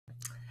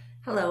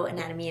Hello,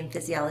 Anatomy and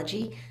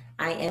Physiology.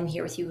 I am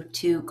here with you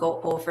to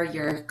go over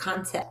your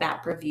concept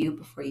map review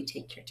before you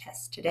take your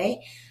test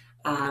today.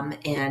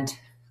 And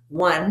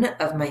one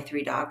of my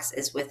three dogs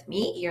is with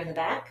me here in the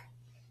back.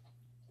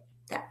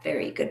 That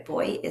very good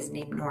boy is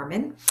named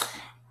Norman.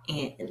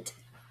 And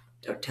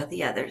don't tell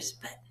the others,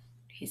 but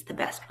he's the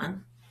best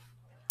one.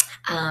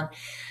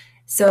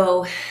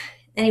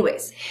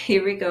 Anyways,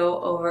 here we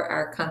go over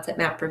our concept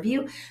map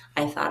review.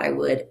 I thought I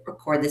would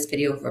record this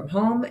video from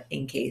home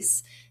in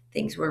case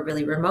things were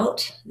really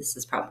remote. This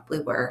is probably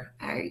where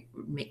I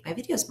make my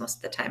videos most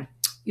of the time,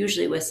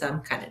 usually with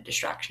some kind of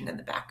distraction in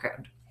the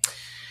background.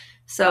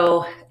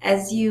 So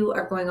as you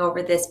are going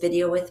over this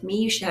video with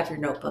me, you should have your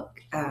notebook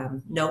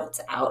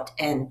notes out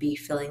and be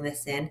filling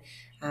this in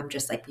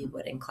just like we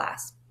would in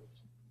class.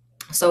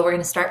 So we're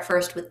going to start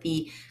first with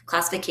the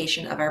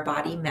classification of our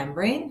body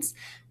membranes,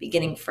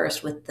 beginning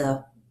first with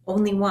the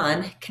only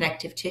one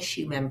connective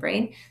tissue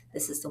membrane.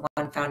 This is the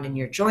one found in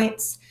your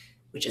joints,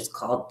 which is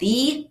called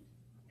the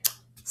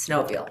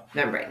synovial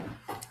membrane.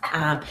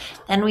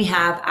 Then we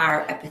have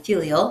our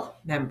epithelial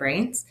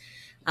membranes.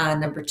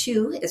 Number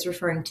 2 is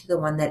referring to the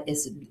one that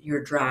is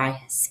your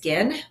dry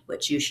skin,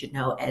 which you should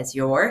know as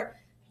your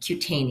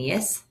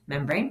cutaneous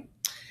membrane.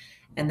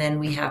 And then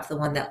we have the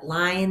one that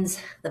lines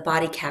the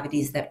body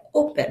cavities that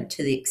open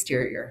to the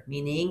exterior,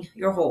 meaning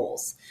your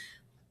holes.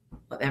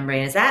 What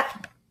membrane is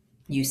that?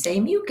 You say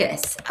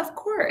mucus, of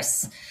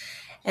course.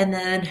 And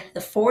then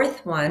the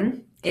 4th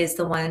one is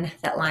the one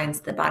that lines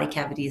the body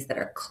cavities that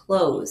are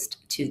closed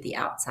to the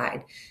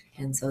outside.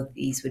 And so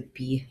these would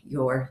be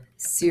your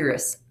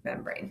serous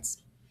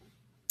membranes.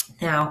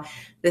 Now,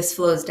 this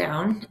flows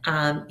down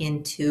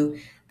into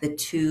the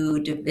 2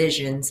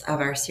 divisions of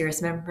our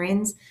serous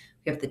membranes.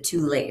 We have the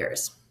 2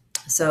 layers.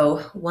 So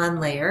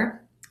one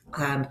layer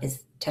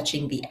is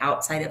touching the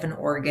outside of an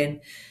organ,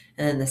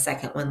 and then the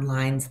second one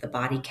lines the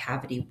body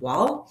cavity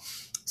wall.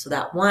 So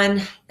that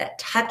one that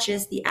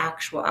touches the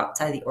actual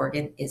outside of the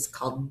organ is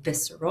called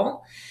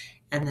visceral,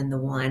 and then the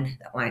one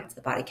that lines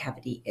the body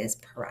cavity is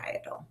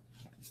parietal.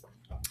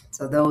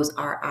 So those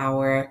are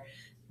our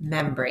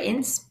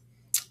membranes.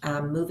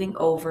 Moving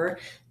over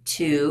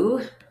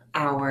to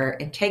our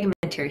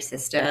integumentary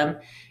system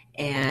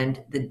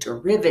and the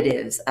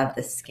derivatives of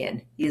the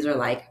skin. These are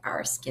like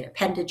our skin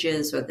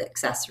appendages or the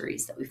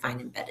accessories that we find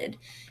embedded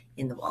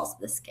in the walls of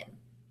the skin.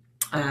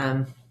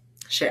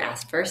 Should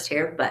ask first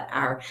here, but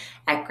our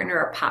eccrine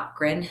or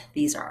apocryne,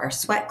 these are our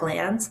sweat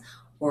glands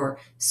or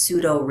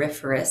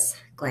sudoriferous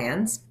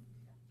glands.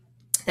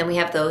 Then we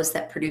have those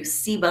that produce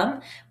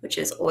sebum, which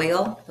is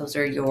oil. Those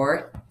are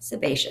your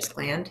sebaceous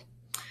gland.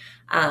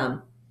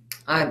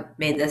 I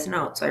made this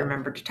note, so I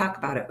remembered to talk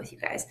about it with you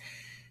guys.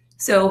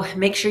 So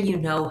make sure you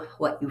know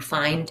what you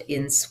find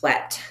in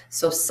sweat.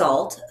 So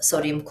salt,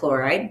 sodium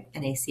chloride,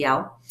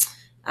 NaCl,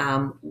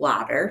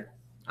 water,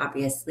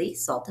 obviously,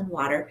 salt and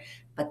water,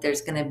 but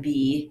there's going to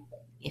be,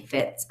 if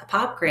it's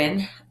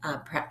apocryne,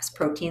 perhaps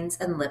proteins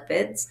and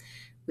lipids.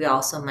 We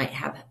also might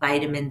have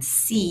vitamin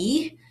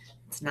C.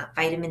 It's not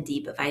vitamin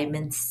D, but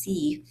vitamin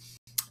C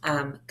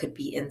could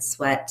be in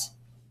sweat.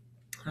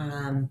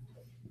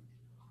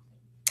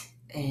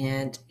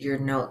 And your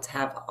notes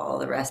have all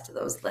the rest of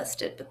those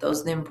listed, but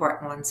those are the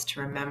important ones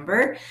to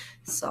remember: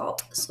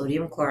 salt,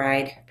 sodium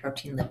chloride,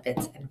 protein,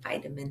 lipids, and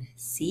vitamin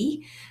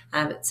C.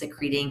 It's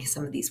secreting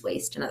some of these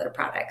waste and other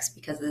products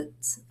because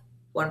it's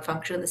one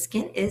function of the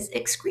skin is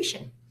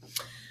excretion.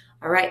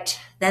 All right,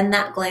 then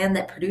that gland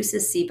that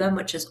produces sebum,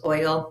 which is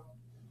oil,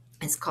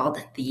 is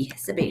called the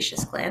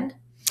sebaceous gland.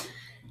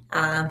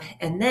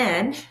 And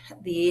then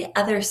the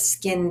other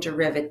skin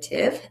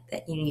derivative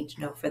that you need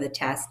to know for the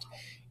test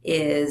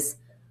is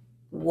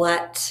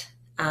what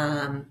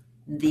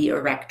the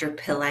erector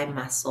pili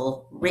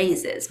muscle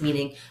raises,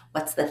 meaning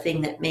what's the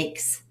thing that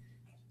makes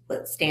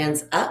what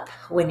stands up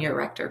when your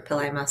erector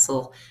pili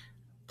muscle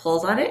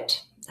pulls on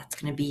it. That's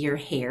going to be your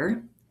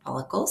hair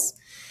follicles.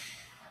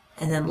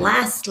 And then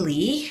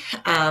lastly,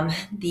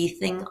 the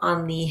thing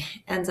on the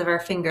ends of our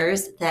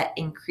fingers that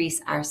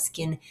increase our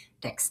skin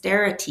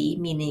dexterity,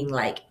 meaning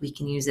like we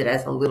can use it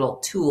as a little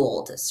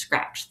tool to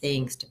scratch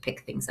things, to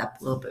pick things up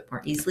a little bit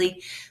more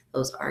easily.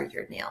 Those are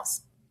your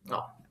nails.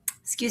 Oh,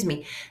 excuse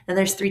me. Then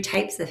there's 3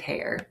 types of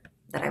hair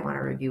that I want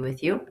to review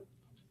with you.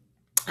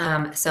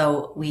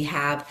 So we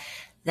have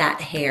that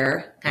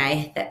hair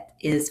that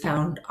is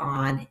found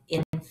on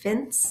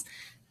infants,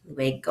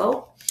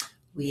 Luego.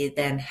 We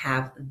then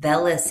have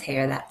vellus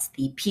hair, that's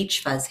the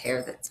peach fuzz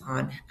hair that's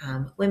on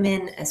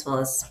women as well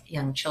as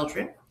young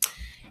children.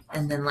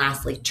 And then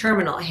lastly,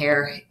 terminal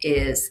hair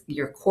is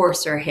your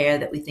coarser hair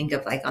that we think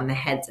of like on the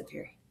heads of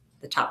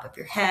the top of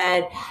your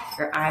head,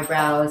 your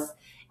eyebrows,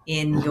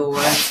 in your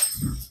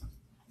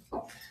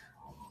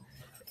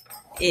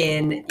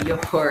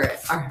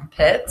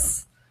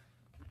armpits.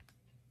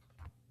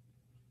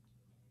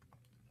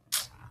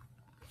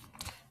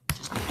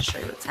 Just need to show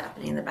you what's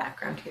happening in the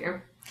background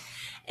here.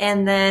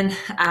 And then,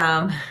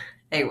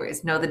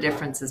 anyways, know the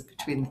differences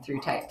between the 3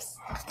 types.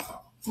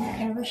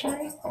 Camera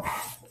shy?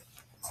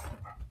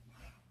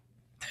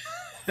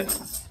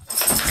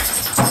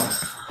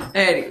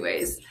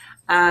 Anyways,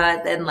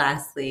 then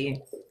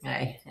lastly,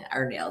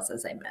 our nails,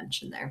 as I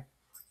mentioned there.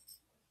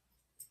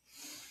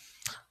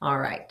 All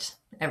right,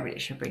 everybody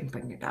should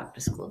bring your dog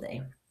to school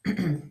day.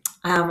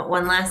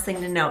 One last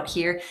thing to note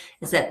here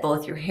is that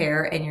both your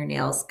hair and your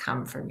nails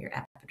come from your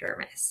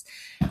epidermis.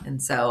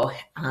 And so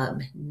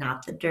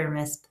not the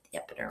dermis, but the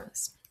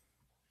epidermis.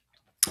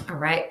 All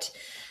right,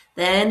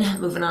 then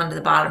moving on to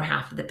the bottom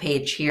half of the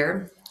page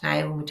here,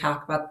 when we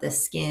talk about the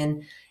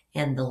skin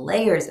and the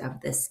layers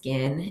of the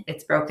skin,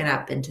 it's broken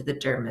up into the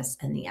dermis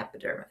and the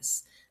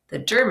epidermis. The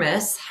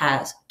dermis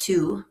has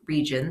two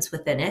regions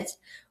within it.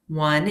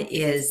 One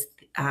is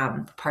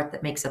the part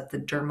that makes up the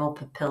dermal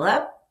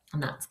papilla,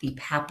 and that's the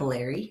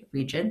papillary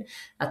region.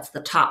 That's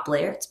the top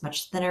layer. It's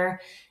much thinner,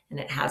 and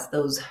it has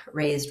those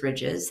raised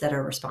ridges that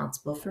are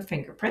responsible for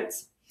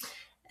fingerprints.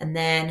 And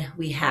then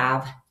we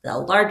have the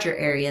larger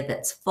area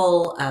that's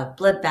full of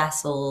blood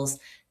vessels,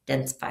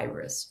 dense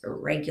fibrous or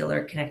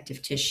regular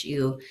connective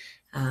tissue,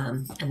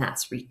 and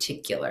that's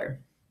reticular.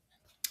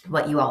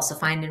 What you also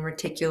find in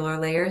reticular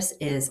layers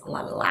is a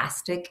lot of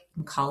elastic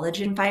and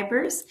collagen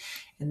fibers,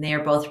 and they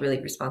are both really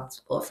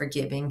responsible for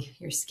giving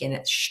your skin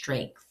its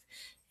strength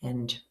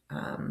and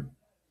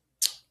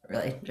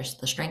really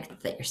just the strength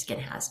that your skin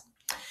has.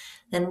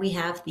 Then we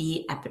have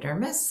the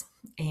epidermis,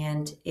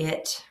 and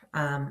it,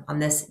 on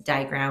this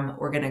diagram,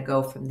 we're going to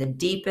go from the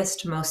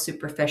deepest to most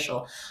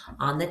superficial.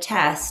 On the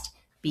test,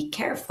 be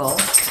careful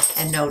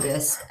and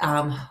notice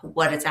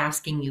what it's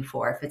asking you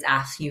for. If it's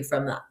asking you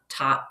from the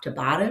top to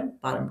bottom,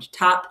 bottom to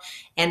top,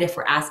 and if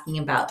we're asking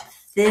about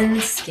thin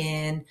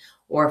skin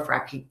or if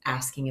we're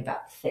asking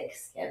about thick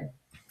skin.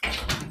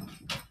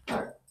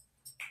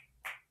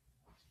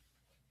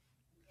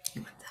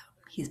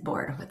 He's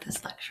bored with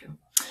this lecture.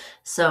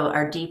 So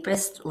our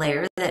deepest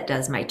layer that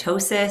does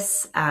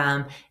mitosis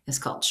is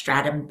called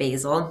stratum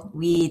basal.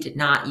 We did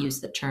not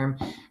use the term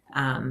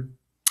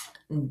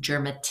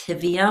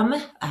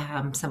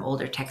germativium. Some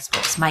older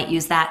textbooks might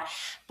use that,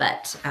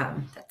 but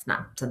that's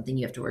not something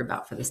you have to worry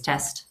about for this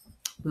test.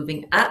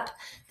 Moving up,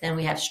 then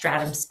we have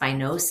stratum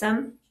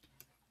spinosum.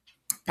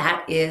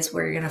 That is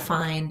where you're going to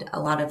find a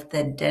lot of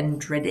the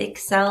dendritic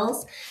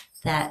cells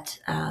that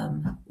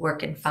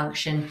work and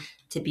function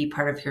to be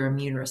part of your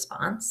immune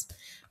response.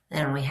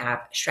 Then we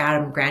have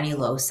stratum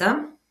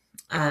granulosum.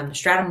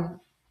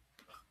 Stratum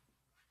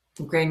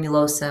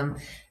granulosum,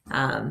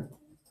 well,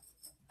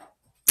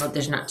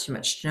 there's not too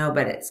much to know,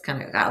 but it's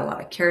kind of got a lot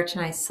of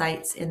keratinized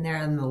sites in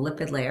there in the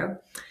lipid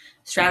layer.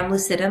 Stratum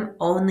lucidum,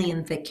 only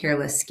in thick,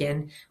 hairless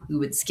skin. We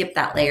would skip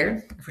that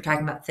layer if we're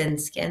talking about thin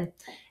skin.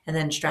 And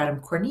then stratum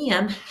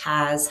corneum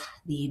has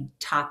the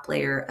top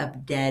layer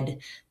of dead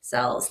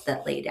cells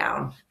that lay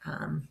down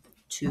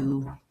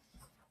to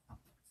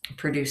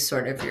produce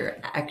sort of your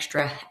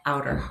extra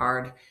outer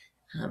hard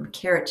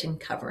keratin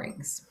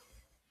coverings.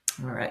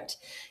 All right,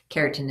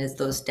 keratin is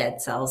those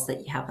dead cells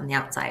that you have on the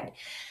outside.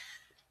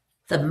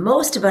 The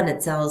most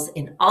abundant cells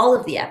in all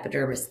of the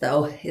epidermis,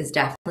 though, is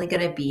definitely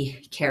going to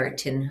be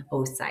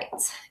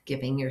keratinocytes,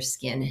 giving your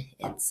skin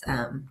its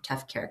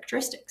tough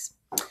characteristics.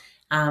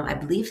 I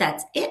believe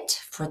that's it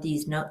for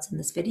these notes in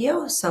this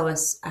video. So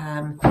as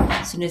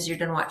soon as you're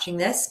done watching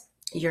this,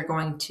 you're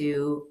going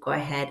to go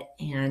ahead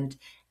and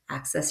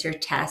access your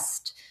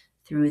test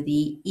through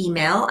the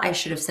email I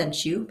should have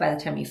sent you by the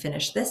time you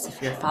finish this,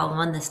 if you're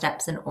following the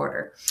steps in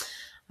order.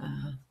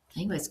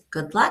 Anyways,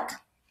 good luck,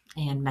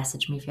 and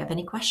message me if you have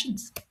any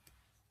questions.